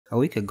A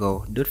week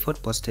ago,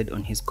 Dodford posted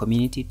on his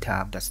community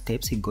tab the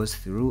steps he goes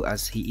through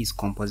as he is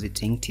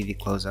compositing TV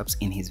close-ups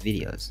in his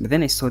videos. But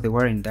then I saw they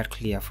weren't that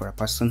clear for a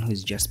person who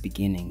is just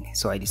beginning,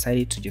 so I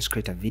decided to just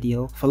create a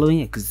video following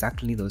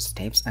exactly those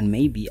steps, and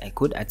maybe I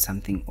could add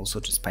something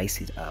also to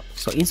spice it up.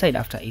 So inside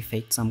After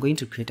Effects, I'm going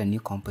to create a new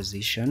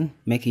composition,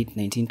 make it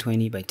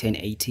 1920 by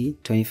 1080,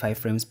 25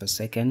 frames per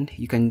second.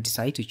 You can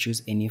decide to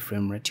choose any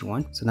frame rate you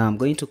want. So now I'm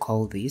going to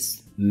call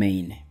this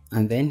main,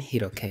 and then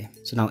hit OK.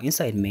 So now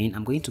inside main,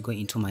 I'm going to go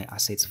into my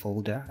assets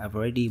folder. I've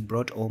already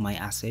brought all my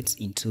assets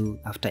into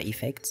After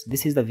Effects.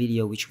 This is the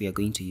video which we are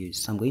going to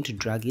use. So I'm going to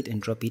drag it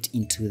and drop it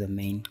into the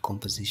main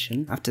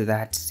composition. After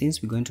that,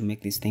 since we're going to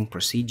make this thing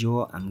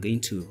procedural, I'm going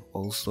to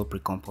also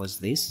pre-compose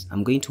this.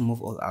 I'm going to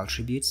move all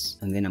attributes,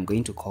 and then I'm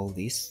going to call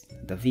this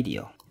the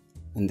video,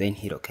 and then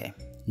hit OK.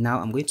 Now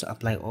I'm going to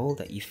apply all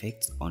the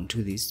effects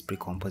onto this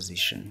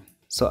pre-composition.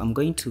 So I'm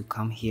going to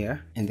come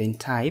here and then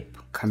type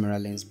camera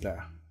lens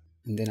blur.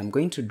 And then I'm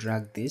going to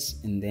drag this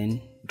and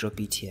then drop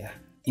it here.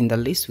 In the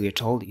list, we are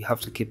told you have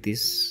to keep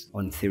this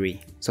on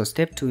 3. So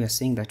step 2, we are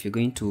saying that we're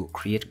going to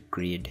create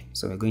grid.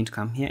 So we're going to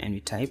come here and we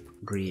type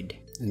grid.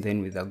 And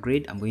then with the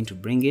grid, I'm going to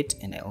bring it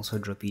and I also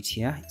drop it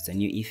here. It's a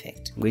new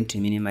effect. I'm going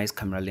to minimize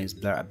camera lens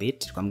blur a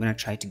bit. I'm going to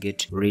try to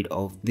get rid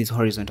of this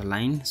horizontal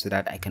line so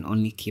that I can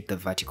only keep the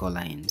vertical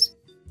lines.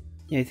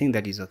 Yeah, I think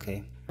that is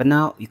okay. But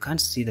now you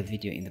can't see the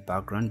video in the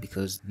background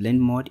because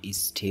blend mode is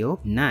still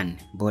none.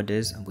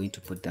 Borders, I'm going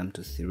to put them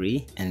to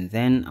 3, and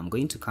then I'm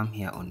going to come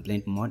here on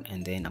blend mode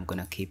and then I'm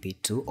gonna keep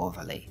it to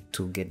overlay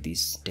to get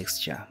this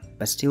texture.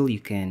 But still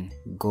you can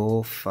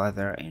go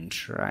further and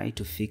try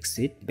to fix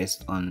it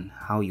based on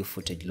how your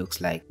footage looks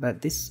like.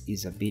 But this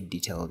is a bit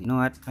detailed. You know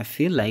what? I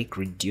feel like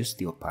reduce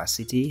the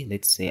opacity,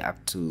 let's say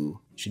up to,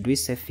 should we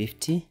say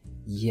 50?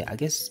 Yeah, I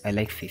guess I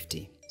like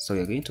 50. So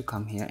you're going to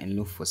come here and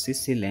look for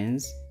CC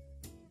lens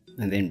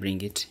and then bring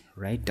it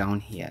right down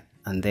here.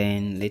 And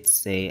then let's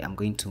say I'm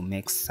going to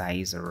make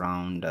size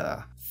around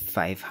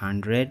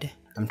 500.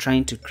 I'm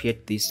trying to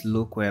create this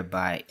look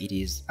whereby it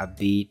is a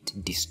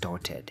bit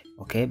distorted,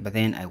 okay? But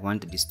then I want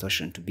the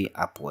distortion to be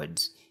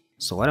upwards.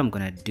 So what I'm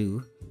gonna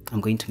do,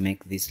 I'm going to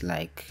make this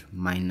like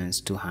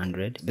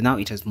 -200, but now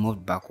it has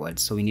moved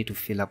backwards, so we need to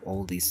fill up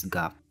all this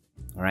gap.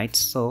 Alright,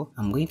 so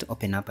I'm going to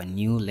open up a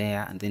new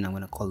layer and then I'm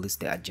going to call this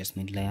the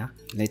adjustment layer.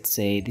 Let's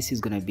say this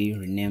is going to be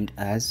renamed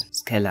as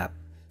scale up.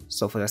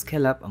 So for the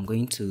scale up, I'm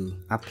going to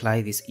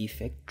apply this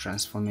effect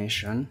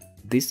transformation.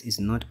 This is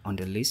not on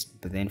the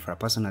list, but then for a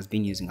person who has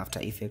been using After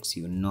Effects,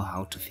 you know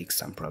how to fix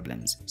some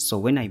problems. So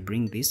when I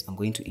bring this, I'm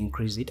going to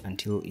increase it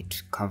until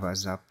it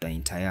covers up the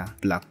entire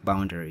black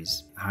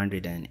boundaries.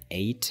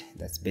 108,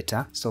 that's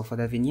better. So for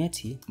the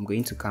vignette, I'm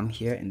going to come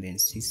here and then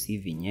CC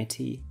vignette,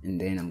 and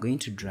then I'm going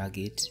to drag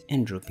it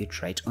and drop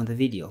it right on the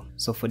video.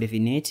 So for the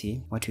vignette,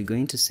 what we're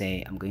going to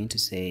say, I'm going to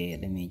say,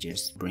 let me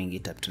just bring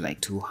it up to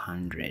like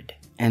 200.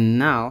 And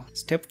now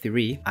step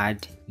 3,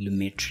 add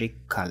Lumetric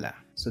color.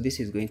 So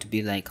this is going to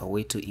be like a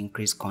way to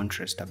increase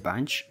contrast a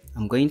bunch.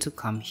 I'm going to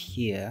come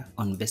here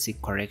on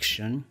basic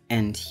correction,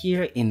 and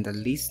here in the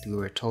list we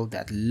were told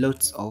that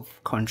lots of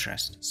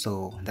contrast,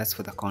 so that's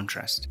for the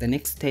contrast. The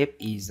next step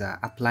is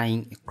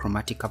applying a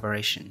chromatic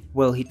aberration.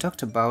 Well, he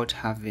talked about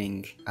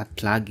having a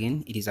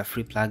plugin. It is a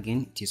free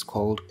plugin. It is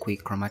called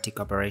Quick Chromatic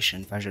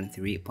Aberration version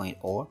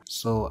 3.0.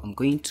 So I'm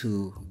going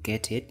to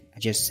get it. I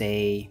just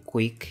say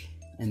quick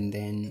and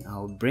then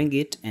I'll bring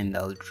it and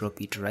I'll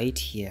drop it right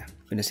here.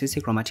 For the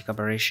CC chromatic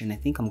aberration, I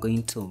think I'm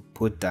going to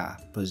put the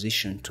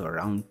position to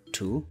around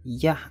 2.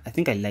 Yeah, I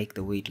think I like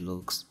the way it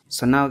looks.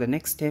 So now the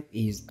next step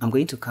is I'm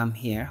going to come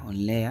here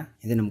on layer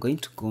and then I'm going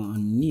to go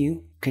on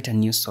new, create a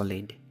new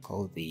solid,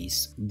 call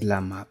this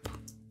blur map,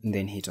 and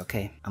then hit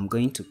OK. I'm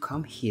going to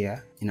come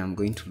here and I'm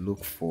going to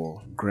look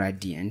for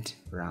gradient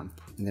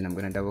ramp, and then I'm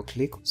going to double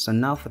click. So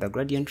now for the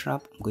gradient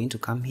ramp, I'm going to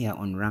come here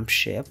on ramp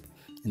shape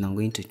and I'm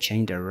going to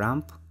change the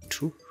ramp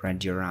to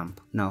radio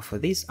ramp. Now for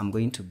this, I'm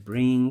going to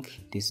bring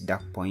this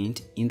dark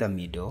point in the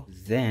middle,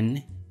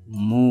 then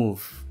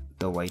move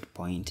the white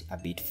point a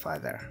bit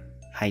further,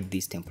 hide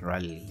this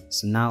temporarily.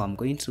 So now I'm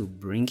going to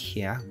bring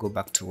here, go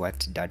back to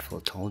what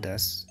Dodford told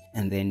us,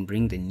 and then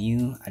bring the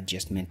new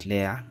adjustment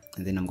layer,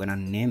 and then I'm gonna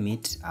name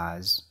it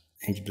as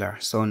edge blur.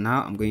 So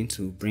now I'm going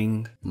to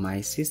bring my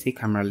CC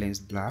camera lens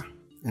blur,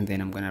 and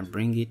then I'm gonna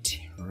bring it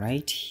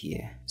right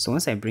here. So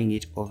once I bring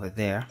it over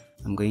there,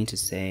 I'm going to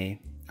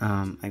say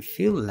I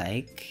feel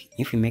like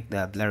if we make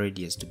the blur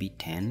radius to be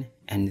 10,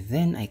 and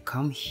then I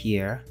come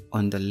here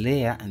on the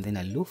layer and then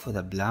I look for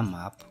the blur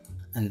map,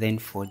 and then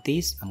for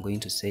this I'm going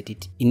to set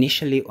it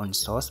initially on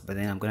source, but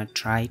then I'm going to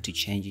try to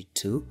change it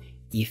to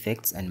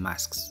effects and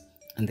masks,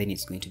 and then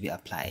it's going to be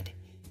applied.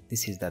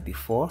 This is the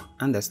before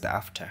and that's the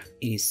after.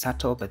 It is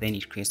subtle, but then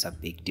it creates a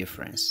big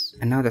difference.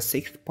 And now the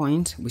 6th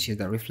point, which is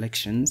the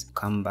reflections,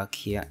 come back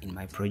here in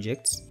my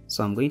projects.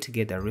 So I'm going to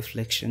get the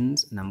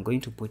reflections and I'm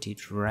going to put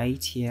it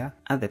right here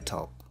at the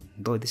top.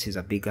 Though this is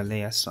a bigger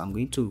layer, so I'm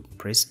going to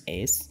press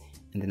S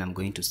and then I'm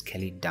going to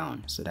scale it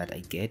down so that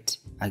I get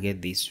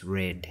this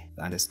red.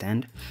 You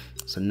understand?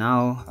 So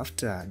now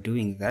after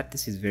doing that,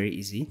 this is very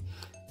easy.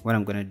 What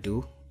I'm gonna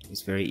do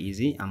It's very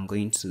easy. I'm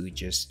going to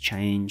just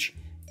change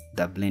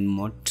the blend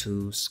mode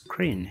to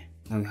screen.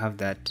 Now we have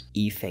that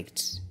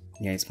effect.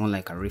 Yeah, it's more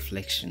like a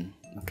reflection.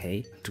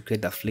 Okay, to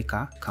create the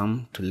flicker,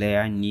 come to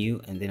layer, new,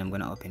 and then I'm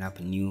going to open up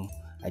a new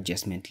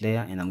adjustment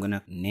layer, and I'm going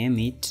to name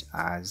it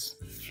as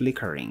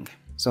flickering.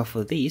 So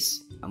for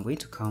this, I'm going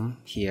to come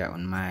here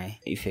on my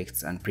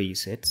effects and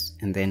presets,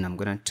 and then I'm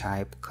going to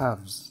type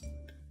curves.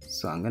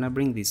 So I'm going to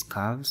bring these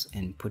curves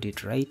and put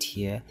it right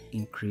here,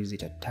 increase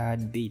it a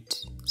tad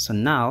bit. So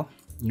now,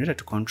 in order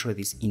to control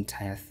this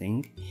entire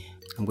thing,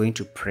 I'm going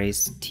to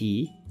press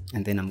T,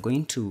 and then I'm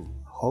going to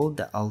hold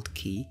the Alt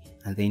key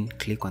and then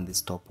click on the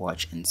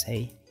stopwatch and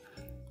say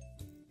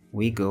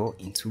wiggle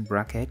into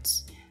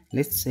brackets.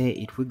 Let's say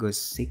it wiggles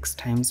 6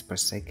 times per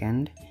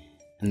second,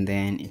 and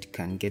then it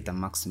can get the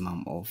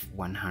maximum of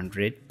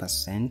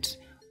 100%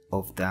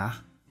 of the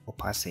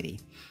opacity.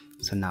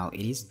 So now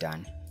it is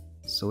done.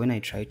 So when I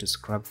try to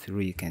scrub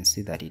through, you can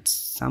see that it's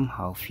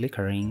somehow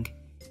flickering.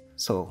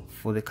 So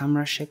for the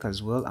camera shake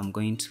as well, I'm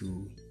going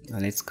to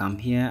let's come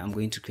here. I'm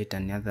going to create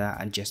another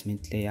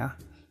adjustment layer,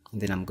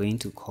 and then I'm going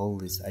to call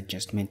this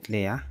adjustment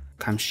layer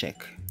cam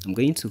shake. I'm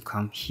going to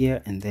come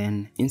here, and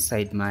then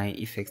inside my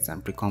effects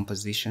and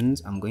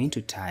precompositions, I'm going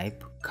to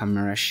type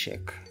camera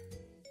shake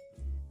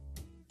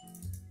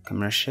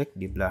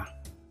be blur.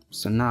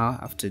 So now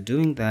after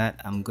doing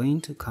that, I'm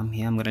going to come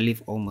here. I'm going to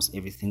leave almost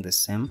everything the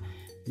same,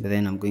 but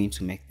then I'm going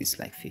to make this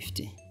like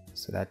 50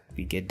 so that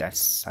we get that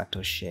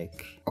subtle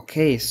shake.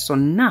 Okay, so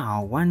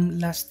now one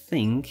last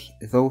thing,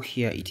 though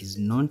here it is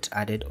not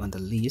added on the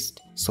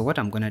list. So what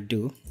I'm gonna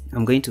do,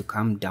 I'm going to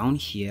come down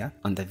here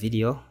on the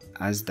video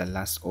as the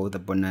last or the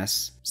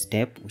bonus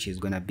step, which is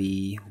gonna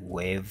be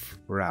wave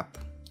wrap.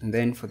 And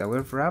then for the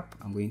wave wrap,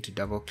 I'm going to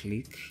double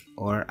click,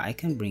 or I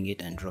can bring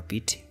it and drop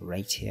it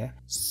right here.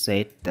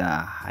 Set the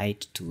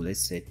height to, let's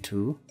say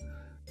 2,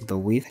 the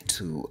width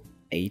to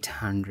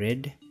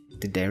 800,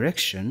 the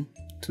direction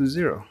to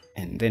 0,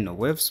 and then a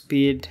wave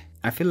speed,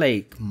 I feel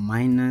like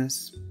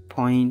minus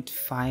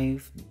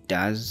 0.5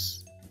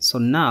 does. So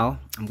now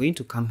I'm going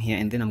to come here,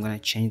 and then I'm going to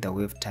change the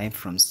wave type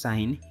from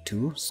sine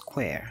to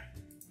square.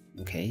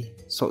 Okay,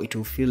 so it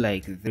will feel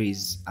like there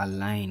is a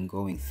line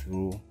going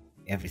through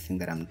everything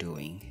that I'm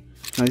doing.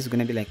 Now this is going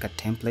to be like a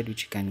template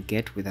which you can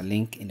get with a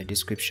link in the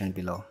description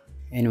below.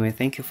 Anyway,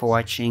 thank you for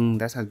watching.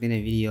 That has been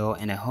a video,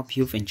 and I hope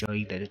you've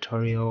enjoyed the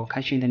tutorial.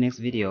 Catch you in the next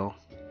video.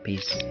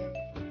 Peace.